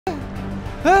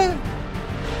Woo!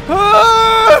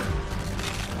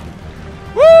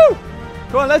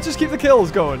 Come on, let's just keep the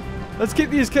kills going. Let's keep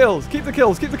these kills. Keep the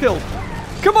kills. Keep the kills.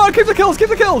 Come on, keep the kills. Keep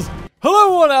the kills. Hello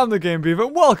everyone, I'm the Game Beaver,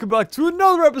 and welcome back to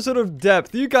another episode of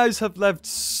Depth. You guys have left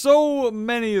so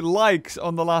many likes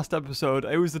on the last episode.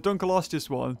 It was the Dunkelostis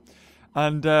one.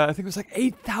 And I think it was like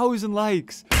 8,000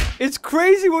 likes. It's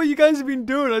crazy what you guys have been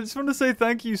doing. I just want to say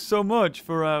thank you so much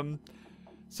for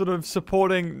sort of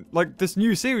supporting like this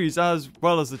new series as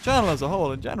well as the channel as a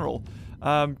whole in general.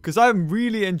 Because I'm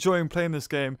really enjoying playing this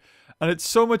game. And it's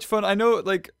so much fun. I know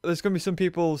like there's going to be some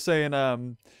people saying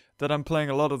that I'm playing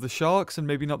a lot of the sharks and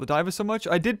maybe not the divers so much.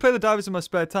 I did play the divers in my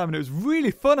spare time and it was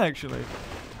really fun actually.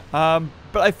 But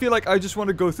I feel like I just want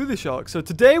to go through the sharks. So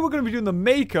today we're going to be doing the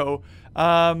Mako.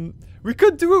 We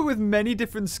could do it with many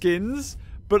different skins,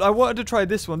 but I wanted to try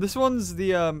this one. This one's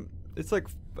the it's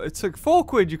like 4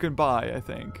 quid you can buy, I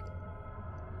think.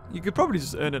 You could probably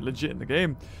just earn it legit in the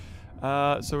game.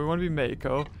 So we want to be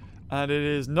Mako. And it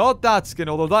is not that skin,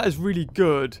 although that is really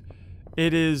good.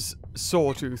 It is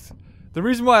Sawtooth. The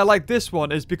reason why I like this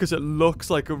one is because it looks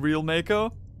like a real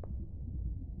Mako.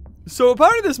 So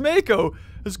apparently this Mako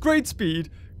has great speed,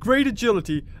 great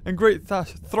agility, and great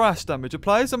thrash damage.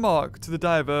 Applies a mark to the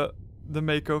diver the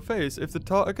Mako face. If the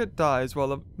target dies while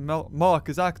the mark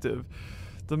is active,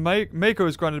 the Mako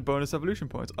is granted bonus evolution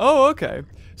points. Oh, okay.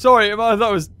 Sorry, that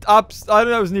was I don't know,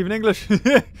 that wasn't even English.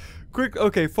 Quick,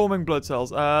 okay, forming blood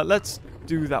cells. Let's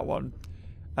do that one.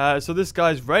 So this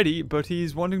guy's ready, but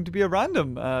he's wanting to be a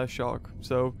random shark.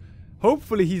 So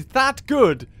hopefully he's that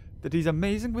good that he's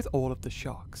amazing with all of the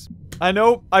sharks. I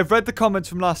know, I've read the comments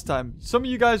from last time. Some of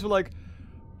you guys were like,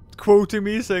 quoting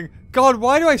me saying, God,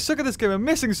 why do I suck at this game? I'm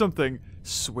missing something.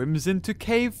 Swims into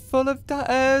cave full of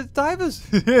divers.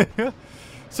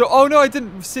 So, oh no, I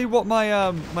didn't see what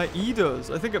my my E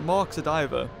does. I think it marks a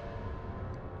diver.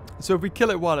 So if we kill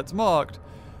it while it's marked,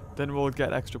 then we'll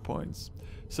get extra points.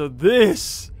 So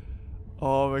this,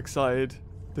 oh, I'm excited.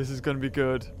 This is going to be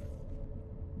good.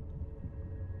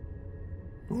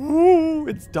 Ooh,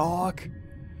 it's dark.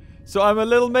 So I'm a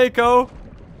little Mako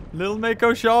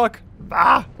shark.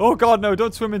 Ah! Oh god, no,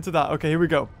 don't swim into that. Okay, here we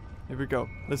go. Here we go.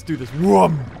 Let's do this.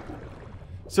 Whoom!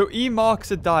 So E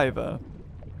marks a diver.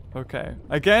 Okay.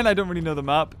 Again, I don't really know the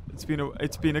map. It's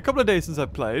been a couple of days since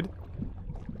I've played.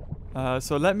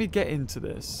 So let me get into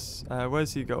this.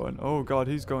 Where's he going? Oh god,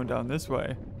 he's going down this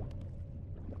way.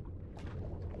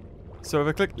 So if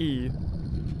I click E.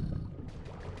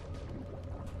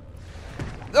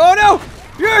 Oh no!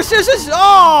 Yes, yes, yes!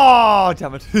 Oh,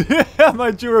 damn it.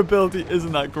 My durability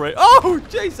isn't that great. Oh,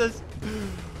 Jesus!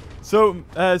 So,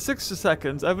 6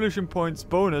 seconds. Evolution points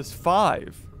bonus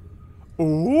 5.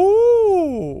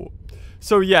 Ooh!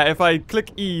 So, yeah, if I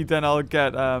click E, then I'll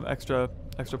get extra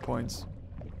points.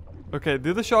 Okay, the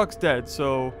other shark's dead,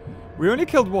 so we only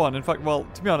killed one. In fact, well,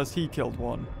 to be honest, he killed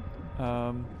one.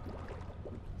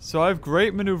 So I have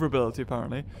great maneuverability,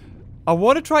 apparently. I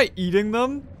want to try eating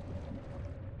them.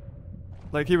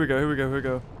 Like, here we go, here we go, here we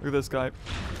go. Look at this guy.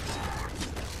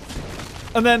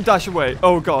 And then dash away.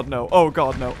 Oh god, no. Oh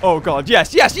god, no. Oh god,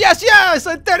 yes, yes, yes, yes!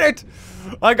 I did it!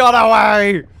 I got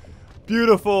away!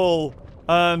 Beautiful.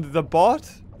 And the bot?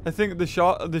 I think the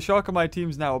shark on my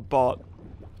team's now a bot.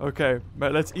 Okay,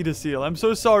 right, let's eat a seal. I'm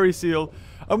so sorry, seal.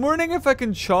 I'm wondering if I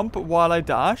can chomp while I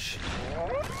dash.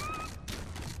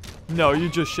 No, you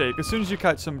just shake. As soon as you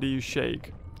catch somebody, you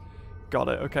shake. Got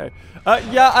it, okay.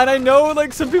 Yeah, and I know,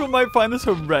 like, some people might find this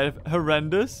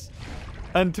horrendous.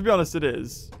 And to be honest, it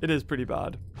is. It is pretty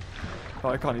bad. Oh,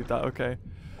 I can't eat that, okay.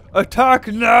 Attack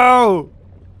now!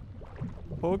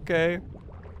 Okay.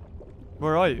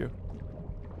 Where are you?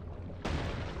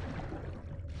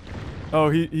 Oh,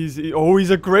 he's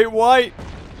a great white!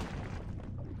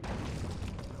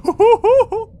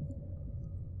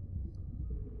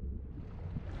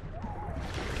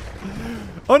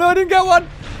 Oh no, I didn't get one!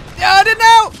 Yeah, I didn't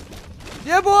know!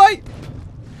 Yeah, boy!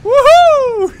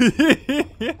 Woohoo!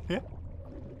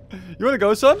 You wanna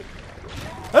go, son?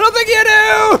 I don't think you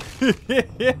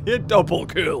do! Double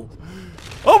kill.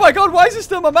 Oh my god, why is it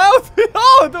still in my mouth?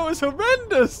 Oh, that was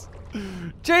horrendous!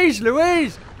 Jeez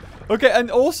Louise! Okay,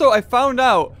 and also I found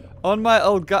out on my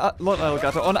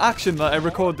on Action that I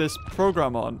record this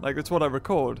program on. Like, that's what I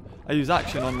record. I use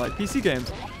Action on, like, PC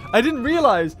games. I didn't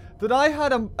realize that I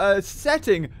had a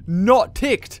setting not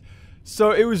ticked.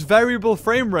 So it was variable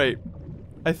frame rate,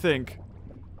 I think.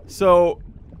 So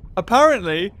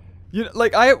apparently, you know,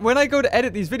 like when I go to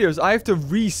edit these videos, I have to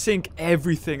resync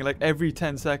everything like every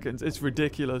 10 seconds. It's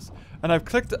ridiculous. And I've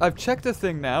checked the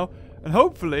thing now, and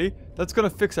hopefully that's gonna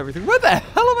fix everything. Where the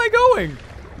hell am I going?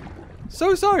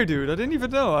 So sorry, dude. I didn't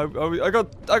even know. I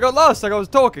got lost. Like I was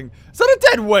talking. Is that a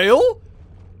dead whale?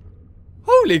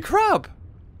 Holy crap!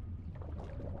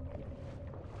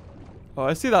 Oh,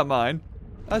 I see that mine.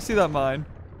 I see that mine.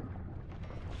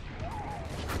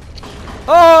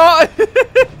 Oh!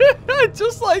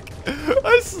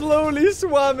 I slowly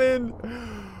swam in.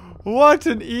 What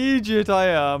an idiot I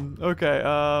am. Okay,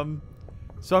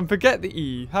 so I'm forget the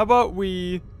E. How about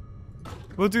we'll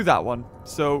do that one.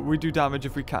 So we do damage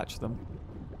if we catch them.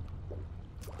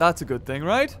 That's a good thing,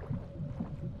 right?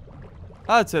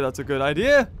 I'd say that's a good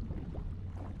idea.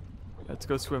 Let's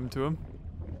go swim to him.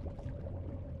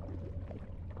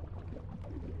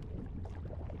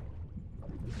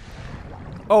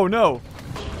 Oh no.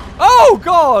 Oh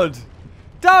god!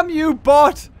 Damn you,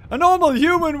 bot! A normal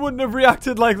human wouldn't have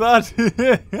reacted like that.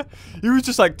 He was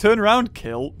just like, turn around,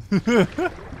 kill.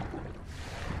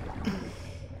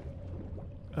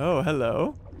 Oh,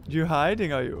 hello. You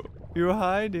hiding, are you? You're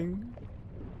hiding.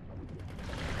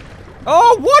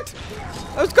 Oh, what?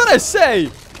 I was gonna say.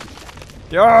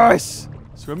 Yes!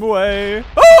 Swim away.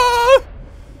 Oh!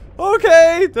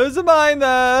 Okay, there's a mine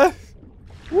there.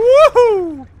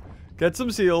 Woohoo! Get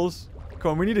some seals.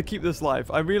 Come on, we need to keep this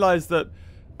life. I realized that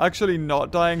actually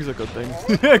not dying is a good thing.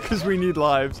 Because we need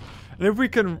lives. And if we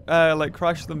can, like,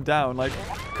 crash them down, like,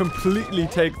 completely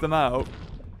take them out,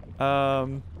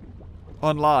 on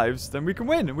lives, then we can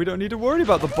win. And we don't need to worry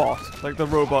about the bot. Like, the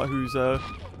robot who's,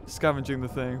 scavenging the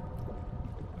thing.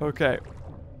 Okay.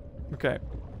 Okay.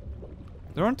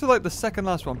 They're on to, like, the second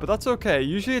last one, but that's okay.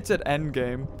 Usually it's at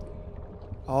endgame.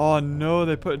 Oh, no,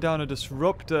 they put down a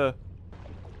disruptor.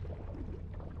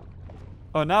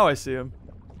 Oh, now I see him.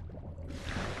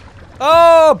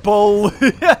 Oh, bull!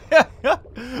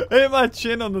 I hit my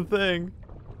chin on the thing.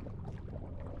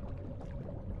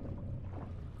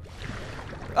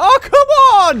 Oh, come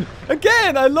on!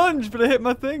 Again, I lunged, but I hit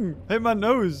my thing. I hit my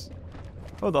nose.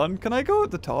 Hold on, can I go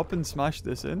at the top and smash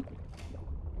this in?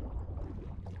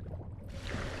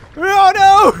 Oh,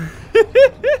 no!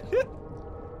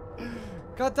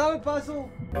 God damn it, Basil!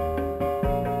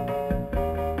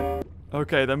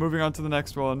 Okay, they're moving on to the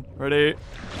next one. Ready?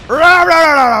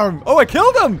 Oh, I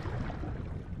killed him!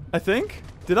 I think.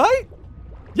 Did I?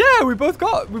 Yeah, we both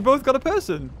got a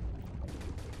person.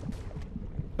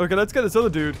 Okay, let's get this other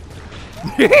dude.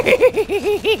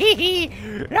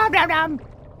 Nom nom nom.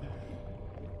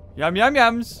 Yum yum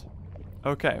yums.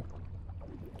 Okay.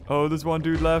 Oh, there's one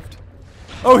dude left.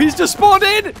 Oh, he's just spawned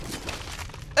in!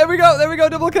 There we go,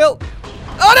 double kill.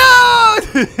 Oh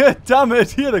no! Damn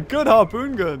it, he had a good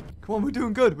harpoon gun. Come on, we're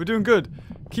doing good.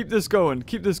 Keep this going,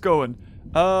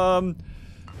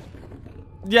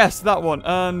 yes, that one.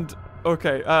 And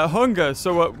okay, hunger,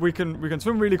 so we can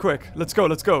swim really quick. Let's go.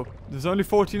 There's only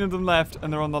 14 of them left,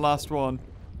 and they're on the last one.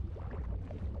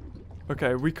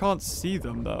 Okay, we can't see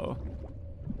them though.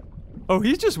 Oh,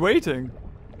 he's just waiting.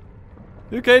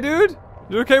 You okay, dude?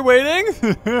 You okay waiting?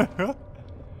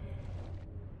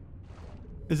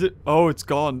 Is it? Oh, it's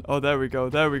gone. Oh, there we go.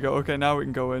 Okay, now we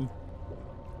can go in.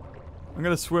 I'm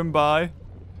gonna swim by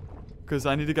because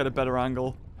I need to get a better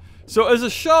angle. So as a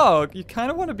shark, you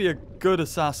kind of want to be a good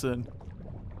assassin.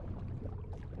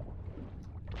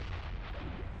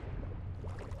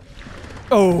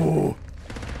 Oh.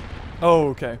 Oh,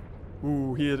 okay.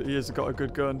 Ooh, he has got a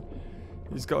good gun.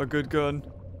 He's got a good gun.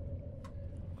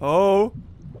 Oh.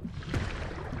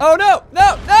 Oh, no!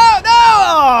 No!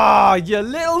 Oh, you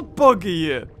little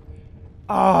buggy.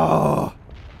 Oh.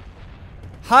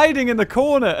 Hiding in the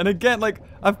corner. And again, like,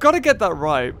 I've got to get that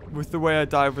right with the way I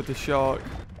dive with the shark.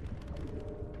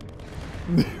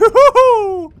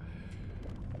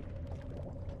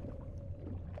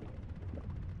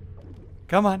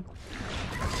 Come on.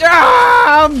 No!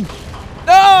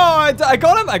 I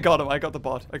got him. I got the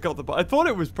bot. I thought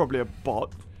it was probably a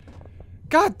bot.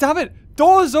 God damn it.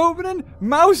 Doors opening.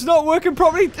 Mouse not working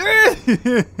properly.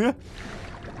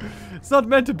 It's not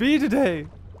meant to be today.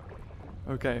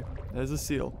 Okay. There's a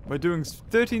seal. We're doing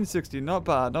 1360. Not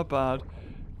bad.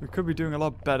 We could be doing a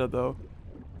lot better though.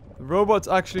 The robot's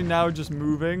actually now just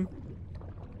moving.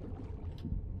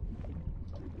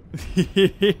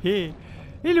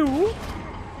 Hello.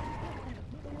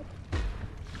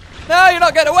 No, you're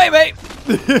not getting away, mate.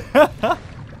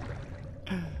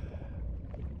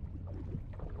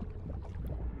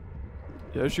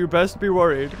 Yes, you best be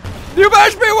worried. You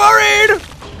best be worried!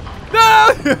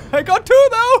 No! I got two,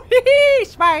 though!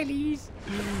 Smileys.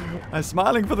 I'm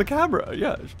smiling for the camera,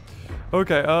 yes.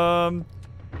 Okay, how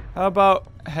about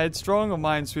headstrong or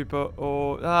minesweeper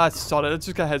or... sod it. Let's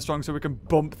just get headstrong so we can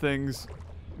bump things.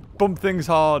 Bump things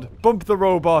hard. Bump the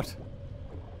robot.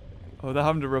 Oh, they're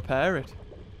having to repair it.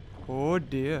 Oh,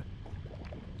 dear.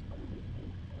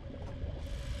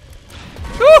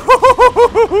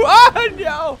 Ah,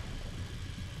 no!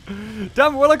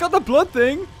 Damn, well, I got the blood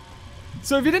thing.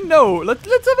 So if you didn't know, let's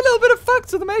have a little bit of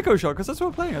facts of the Mako shark, because that's what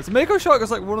we're playing as. The Mako shark is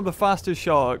like one of the fastest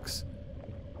sharks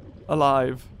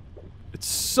alive. It's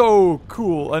so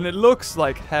cool, and it looks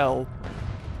like hell.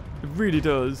 It really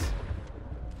does.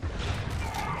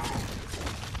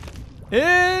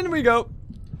 In we go.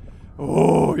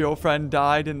 Oh, your friend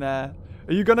died in there.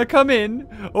 Are you gonna come in?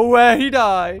 Oh, where he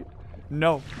died?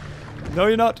 No. No,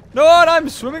 you're not. No, and I'm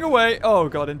swimming away. Oh,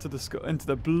 God, into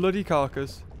the bloody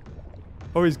carcass.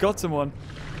 Oh, he's got someone.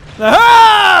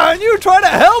 Ah! And you try to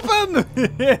help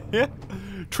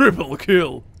him! Triple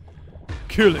kill.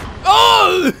 Kill him.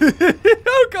 Oh!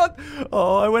 Oh, God.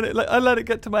 Oh, I let it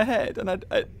get to my head, and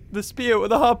the spear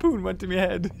with the harpoon went to my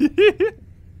head.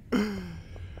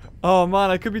 Oh, man,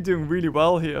 I could be doing really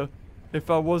well here if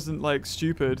I wasn't, like,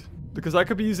 stupid. Because I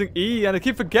could be using E, and I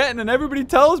keep forgetting, and everybody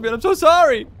tells me, and I'm so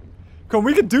sorry. Come on,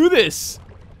 we can do this.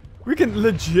 We can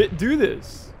legit do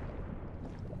this.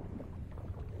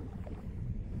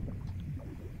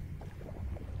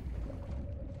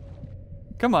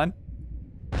 Come on.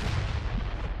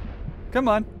 Come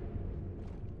on.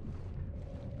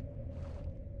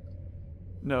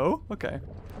 No? Okay.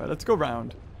 All right, let's go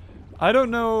round. I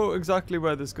don't know exactly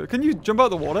where this goes. Can you jump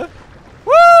out the water?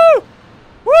 Woo!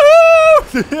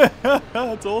 Woo!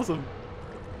 That's awesome.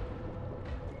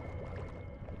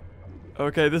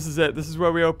 Okay, this is it. This is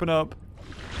where we open up.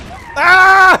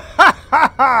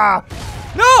 Ah!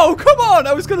 No, come on!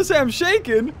 I was gonna say I'm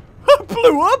shaking. I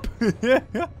blew up.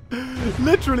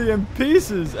 Literally in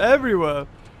pieces everywhere.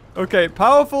 Okay,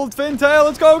 powerful fin tail.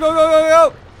 Let's go, go, go, go,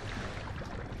 go.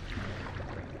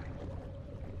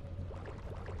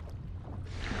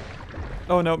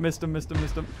 Oh no, missed him, missed him,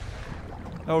 missed him.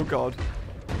 Oh God.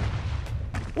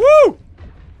 Woo!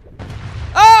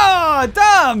 Ah,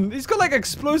 damn! He's got like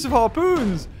explosive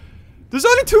harpoons. There's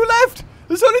only 2 left.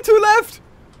 There's only 2 left.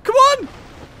 Come on.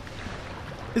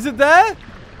 Is it there?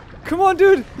 Come on,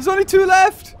 dude. There's only 2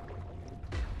 left.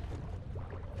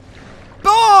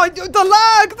 Oh, the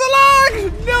lag! The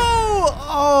lag! No!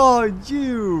 Oh,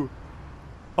 you.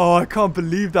 Oh, I can't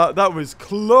believe that. That was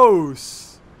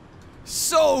close.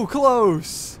 So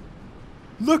close.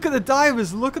 Look at the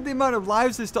divers. Look at the amount of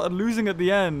lives they started losing at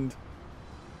the end.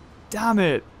 Damn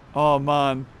it. Oh,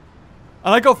 man.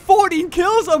 And I got 14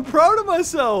 kills. I'm proud of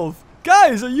myself.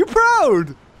 Guys, are you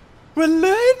proud? We're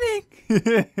learning.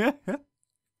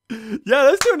 Yeah,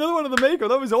 let's do another one of the Mako.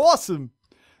 That was awesome.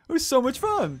 It was so much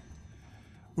fun.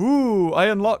 Ooh, I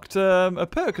unlocked a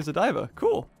perk as a diver.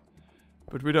 Cool.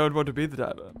 But we don't want to be the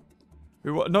diver.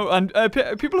 No, and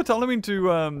people are telling me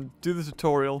to do the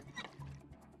tutorial.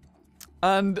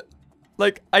 And,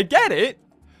 like, I get it.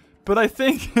 But I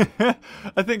think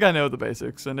I think I know the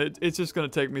basics, and it's just going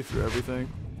to take me through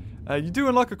everything. You do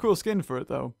unlock a cool skin for it,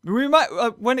 though. We might,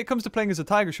 when it comes to playing as a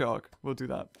tiger shark, we'll do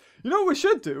that. You know what we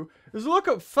should do? Is look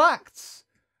up facts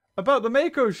about the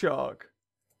Mako shark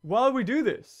while we do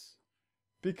this.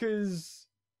 Because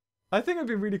I think it'd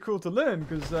be really cool to learn,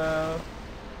 because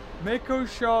Mako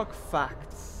shark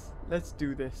facts. Let's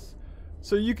do this.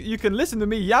 So you can listen to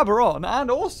me yabber on, and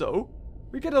also,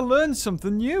 we get to learn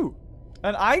something new.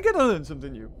 And I get to learn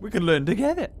something new. We can learn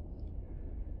together.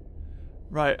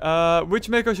 Right, which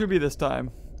Mako should we be this time?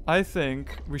 I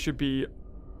think we should be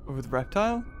with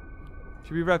Reptile?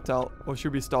 Should we Reptile or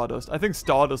should we be Stardust? I think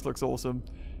Stardust looks awesome.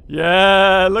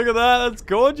 Yeah, look at that. That's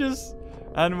gorgeous.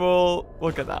 And we'll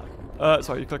look at that.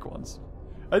 Sorry, you click once.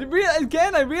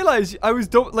 Again, I realized I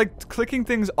was like clicking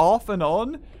things off and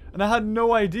on, and I had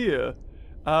no idea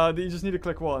that you just need to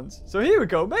click once. So here we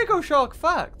go. Mako shark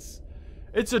facts.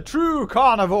 It's a true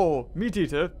carnivore meat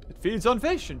eater. It feeds on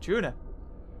fish and tuna.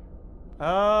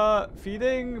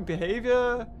 Feeding,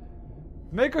 behavior.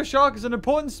 Mako shark is an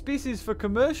important species for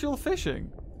commercial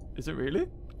fishing. Is it really?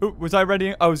 Ooh, was I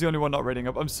reading? I was the only one not reading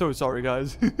up. I'm so sorry,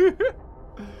 guys.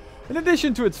 In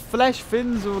addition to its flesh,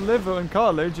 fins, or liver and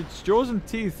cartilage, its jaws and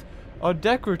teeth are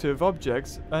decorative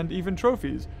objects and even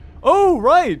trophies. Oh,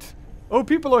 right. Oh,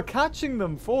 people are catching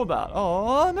them for that.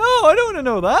 Oh, no, I don't want to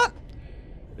know that.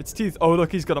 Its teeth. Oh,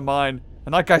 look, he's got a mine.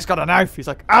 And that guy's got a knife. He's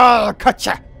like, I'll cut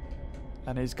ya.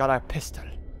 And he's got a pistol.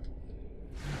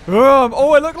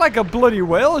 Oh, I look like a bloody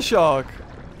whale shark.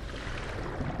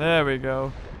 There we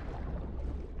go.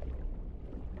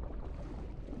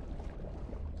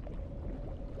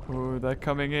 Oh, they're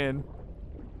coming in.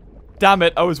 Damn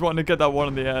it, I was wanting to get that one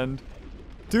in the end.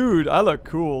 Dude, I look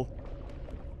cool.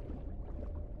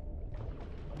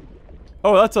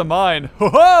 Oh, that's a mine.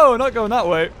 Ho-ho! Not going that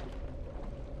way.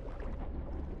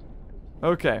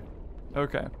 Okay.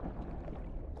 Okay.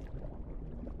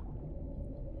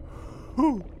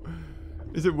 Whew.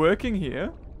 Is it working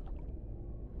here?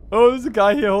 Oh, there's a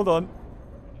guy here. Hold on.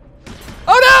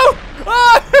 Oh, no!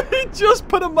 Ah, he just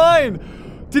put a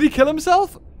mine. Did he kill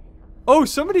himself? Oh,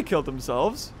 somebody killed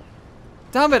themselves.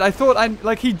 Damn it. I thought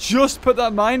like he just put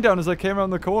that mine down as I came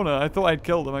around the corner. I thought I'd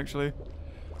killed him, actually.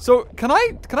 So, can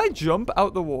I jump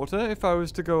out the water if I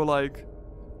was to go, like...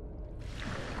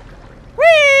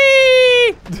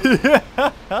 Whee!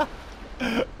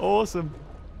 Awesome.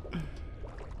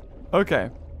 Okay.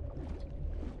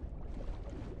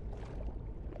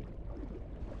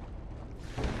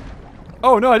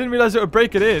 Oh, no, I didn't realize it would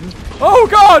break it in. Oh,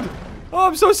 God! Oh,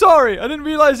 I'm so sorry. I didn't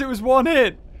realize it was one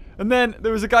hit. And then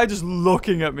there was a guy just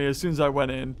looking at me as soon as I went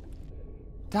in.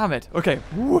 Damn it. Okay.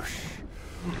 Whoosh.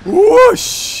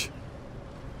 Whoosh!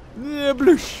 Yeah,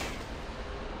 bloosh.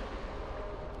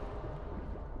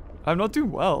 I'm not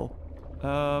doing well.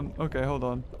 Okay, hold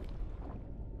on.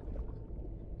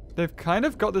 They've kind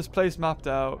of got this place mapped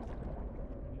out.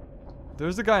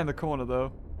 There's a guy in the corner,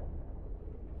 though.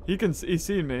 He's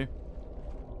seen me.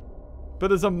 But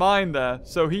there's a mine there,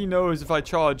 so he knows if I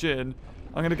charge in,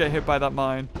 I'm gonna get hit by that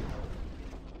mine.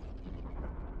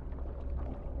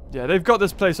 Yeah, they've got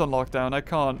this place on lockdown. I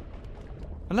can't.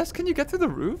 Unless, can you get through the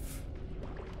roof?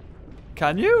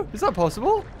 Can you? Is that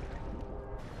possible?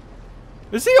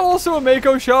 Is he also a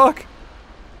Mako shark?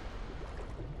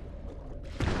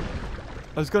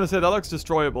 I was gonna say, that looks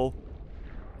destroyable.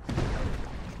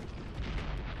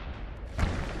 I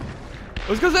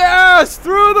was gonna say, yes!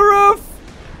 Through the roof!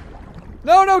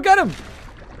 No, no, get him!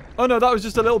 Oh no, that was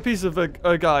just a little piece of a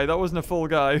guy. That wasn't a full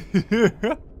guy.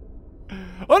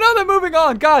 Oh no, they're moving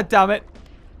on! God damn it!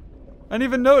 I didn't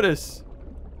even notice.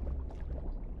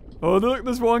 Oh, look,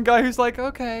 there's one guy who's like,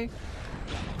 okay.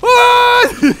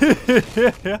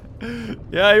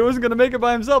 Yeah, he wasn't gonna make it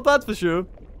by himself, that's for sure.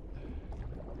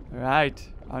 Right,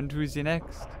 on to the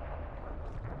next.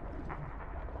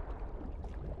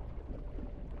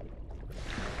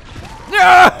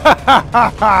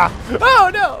 Oh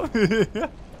no!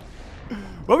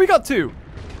 Well, we got two.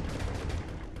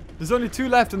 There's only two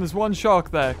left and there's one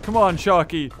shark there. Come on,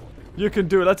 Sharky. You can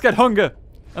do it. Let's get hunger.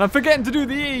 And I'm forgetting to do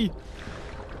the E.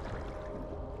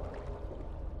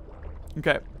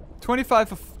 Okay. 25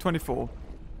 for 24.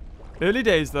 Early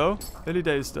days, though. Early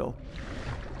days still.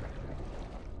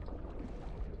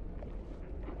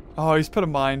 Oh, he's put a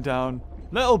mine down.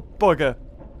 Little bugger.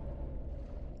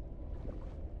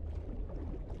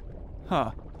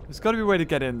 Huh. There's got to be a way to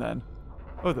get in then.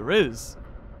 Oh, there is.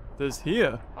 There's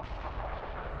here.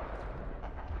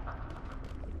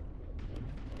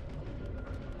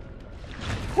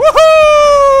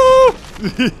 Woohoo!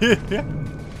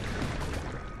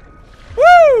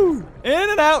 Woo! In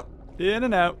and out. In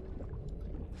and out.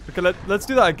 Okay, let's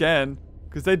do that again.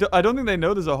 Because I don't think they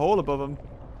know there's a hole above them.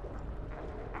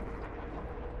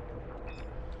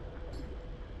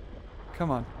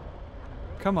 Come on.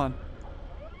 Come on.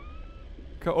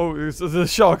 Oh, the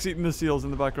shark's eating the seals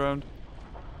in the background.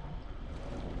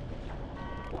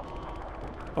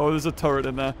 Oh, there's a turret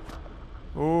in there.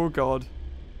 Oh, God.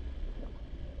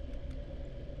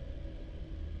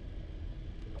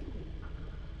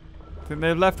 I think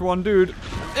they've left one dude.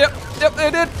 Yep, they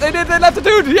did. They left a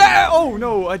dude. Yeah! Oh,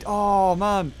 no. Oh,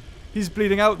 man. He's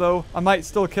bleeding out, though. I might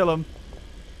still kill him.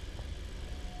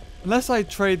 Unless I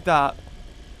trade that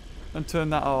and turn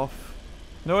that off.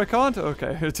 No, I can't?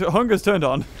 Okay. Hunger's turned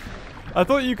on. I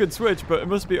thought you could switch, but it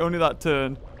must be only that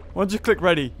turn. Once you click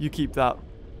ready, you keep that.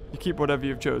 You keep whatever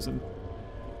you've chosen.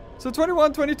 So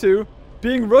 21, 22.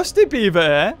 Being rusty beaver,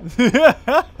 eh?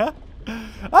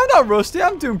 I'm not rusty.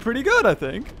 I'm doing pretty good, I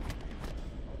think.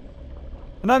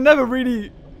 And I've never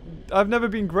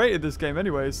been great at this game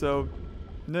anyway, so...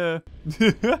 No.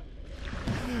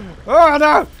 Oh,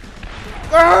 no!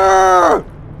 Ah!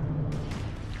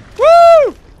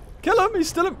 Woo! Kill him, he's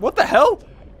still... What the hell?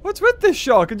 What's with this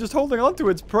shark and just holding on to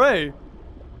its prey?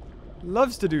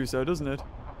 Loves to do so, doesn't it?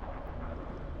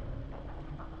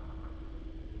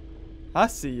 I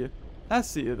see you. I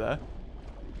see you there.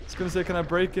 I was gonna say, can I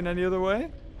break in any other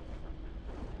way?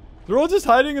 They're all just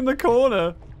hiding in the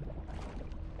corner.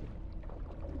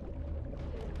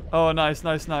 Oh, nice,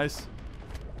 nice, nice.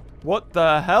 What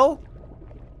the hell?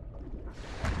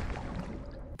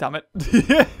 Damn it.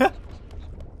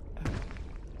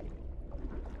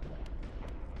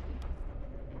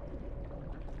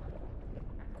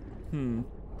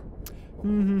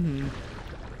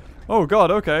 Oh,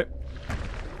 God, okay.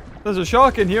 There's a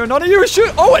shark in here. None of you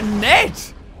shoot. Oh, a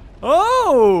net!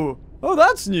 Oh! Oh,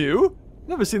 that's new.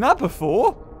 Never seen that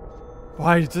before.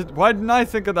 Why didn't I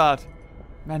think of that?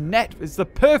 A net is the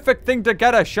perfect thing to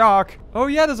get a shark. Oh,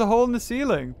 yeah, there's a hole in the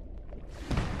ceiling.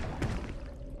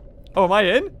 Oh, am I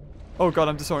in? Oh god,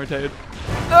 I'm disorientated.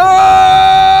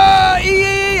 I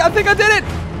think I did it!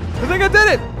 I think I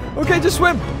did it! Okay, just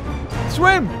swim.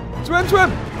 Swim! Swim,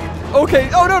 swim! Okay,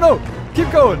 oh no, no!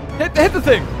 Keep going! Hit the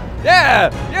thing!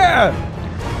 Yeah! Yeah!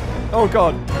 Oh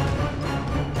god.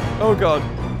 Oh god.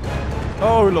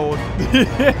 Oh lord.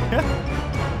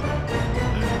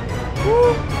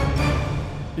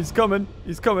 He's coming.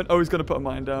 He's coming. Oh, he's gonna put a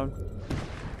mine down.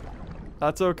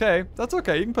 That's okay. That's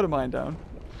okay. You can put a mine down.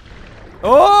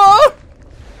 Oh!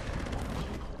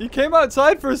 He came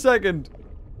outside for a second.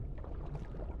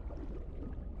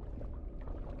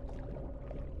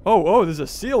 Oh, there's a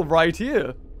seal right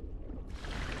here.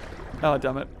 Oh,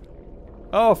 damn it.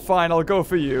 Oh, fine. I'll go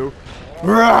for you.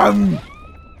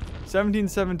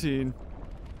 1717.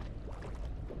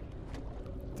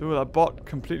 Ooh, that bot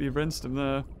completely rinsed him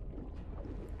there.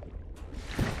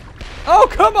 Oh,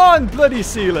 come on, bloody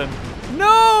ceiling.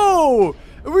 No!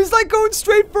 It was like going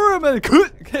straight for him and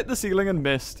hit the ceiling and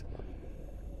missed.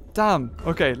 Damn.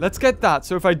 Okay, let's get that.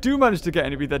 So if I do manage to get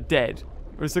anybody, they're dead.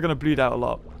 Or is they going to bleed out a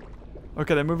lot?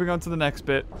 Okay, then moving on to the next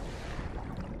bit.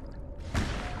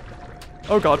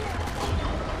 Oh, God.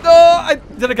 Oh,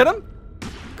 did I get him?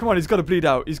 Come on, he's got to bleed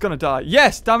out. He's going to die.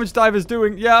 Yes, damage diver's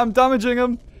doing. Yeah, I'm damaging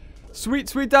him. Sweet,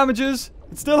 sweet damages.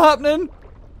 It's still happening.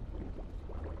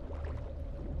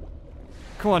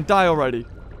 Come on, die already.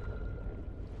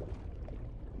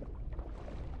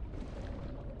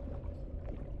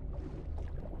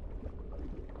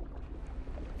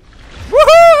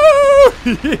 Woohoo!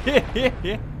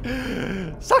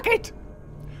 Suck it!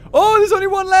 Oh, there's only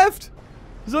one left.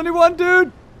 There's only one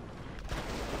dude.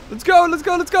 Let's go, let's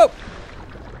go, let's go.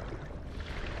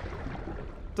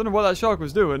 Don't know what that shark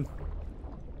was doing.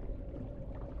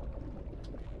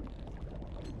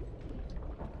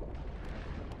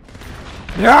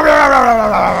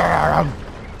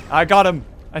 I got him,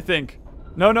 I think.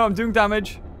 No, I'm doing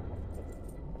damage.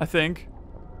 I think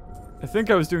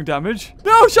I was doing damage.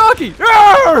 No, Sharky!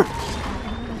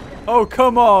 Oh,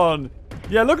 come on.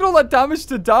 Yeah, look at all that damage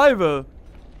to Diver.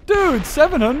 Dude,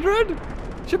 700?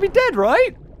 Should be dead,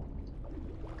 right?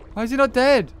 Why is he not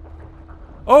dead?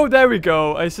 Oh, there we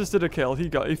go. I assisted a kill. He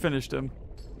finished him.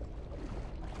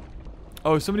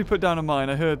 Oh, somebody put down a mine.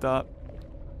 I heard that.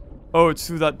 Oh, it's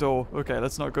through that door. Okay,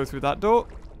 let's not go through that door.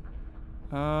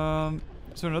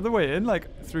 Is there another way in?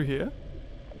 Like, through here?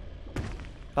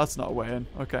 That's not a way in.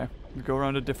 Okay. We go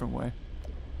around a different way.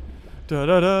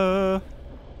 Da-da-da!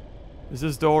 Is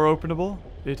this door openable?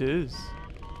 It is.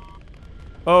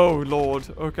 Oh, Lord.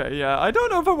 Okay, yeah. I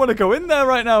don't know if I want to go in there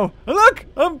right now. Look!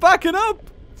 I'm backing up!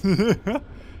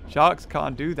 Sharks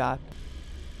can't do that.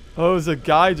 Oh, there's a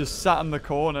guy just sat in the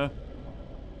corner.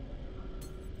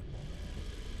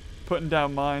 Putting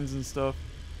down mines and stuff.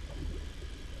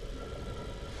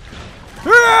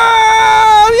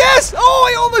 Ah, yes! Oh,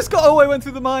 I almost got... Oh, I went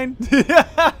through the mine.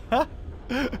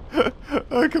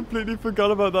 I completely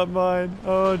forgot about that mine.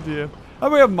 Oh, dear. Oh,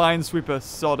 we have Minesweeper.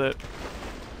 Sod it.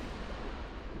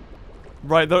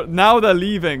 Right, now they're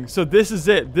leaving. So this is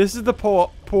it. This is the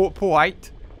point.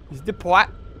 This is the point.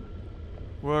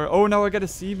 Where... Oh, now I get a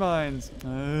sea mines.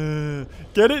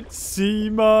 Get it? Sea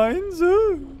mines?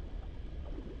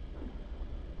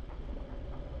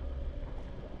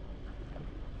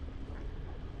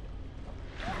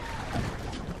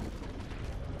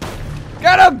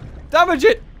 Get him! Damage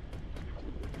it!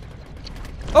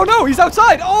 Oh no, he's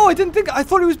outside! Oh, I didn't think... I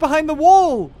thought he was behind the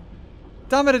wall!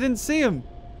 Damn it, I didn't see him.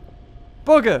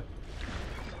 Bugger.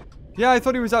 Yeah, I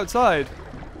thought he was outside.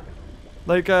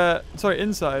 Like, sorry,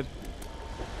 inside.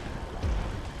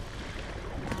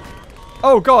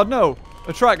 Oh god, no!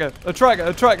 A tracker, a tracker,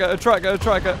 a tracker, a tracker, a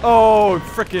tracker. Oh,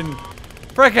 frickin'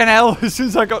 hell. As soon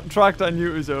as I got tracked, I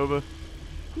knew it was over.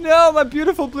 No, my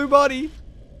beautiful blue body.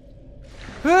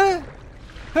 Woo!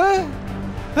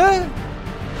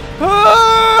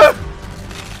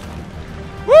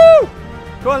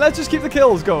 Come on, let's just keep the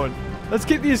kills going. Let's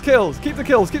keep these kills. Keep the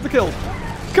kills. Keep the kills.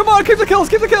 Come on, keep the kills.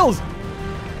 Keep the kills.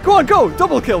 Come on, go.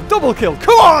 Double kill. Double kill.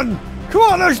 Come on. Come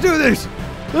on, let's do this.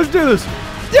 Let's do this.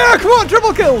 Yeah, come on,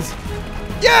 triple kills.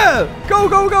 Yeah. Go,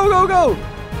 go, go, go, go.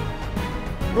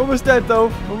 We're almost dead,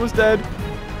 though. Almost dead.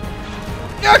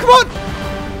 Yeah, come on.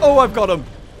 Oh, I've got him.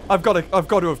 I've got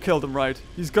to have killed him, right?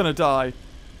 He's gonna die.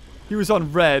 He was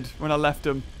on red when I left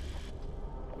him.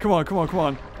 Come on, come on, come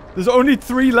on. There's only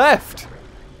 3 left.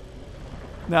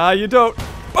 Nah, you don't.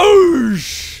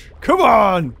 Boosh! Come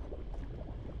on!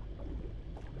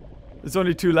 There's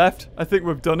only 2 left. I think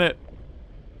we've done it.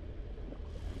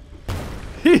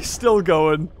 He's still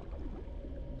going.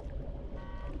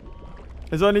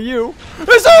 It's only you.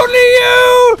 It's only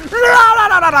you!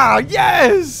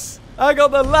 Yes! I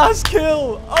got the last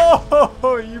kill.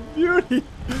 Oh, you beauty.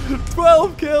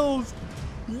 12 kills.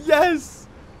 Yes.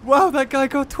 Wow, that guy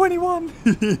got 21.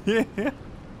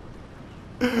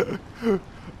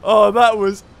 Oh, that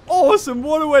was awesome.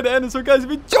 What a way to end it. So, guys,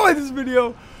 if you enjoyed this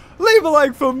video, leave a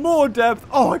like for more depth.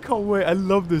 Oh, I can't wait. I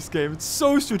love this game. It's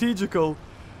so strategical.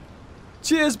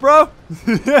 Cheers, bro.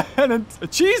 And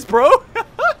cheese, bro.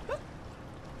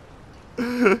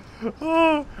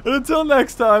 Oh, and until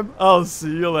next time, I'll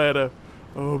see you later.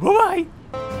 Oh,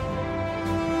 bye-bye.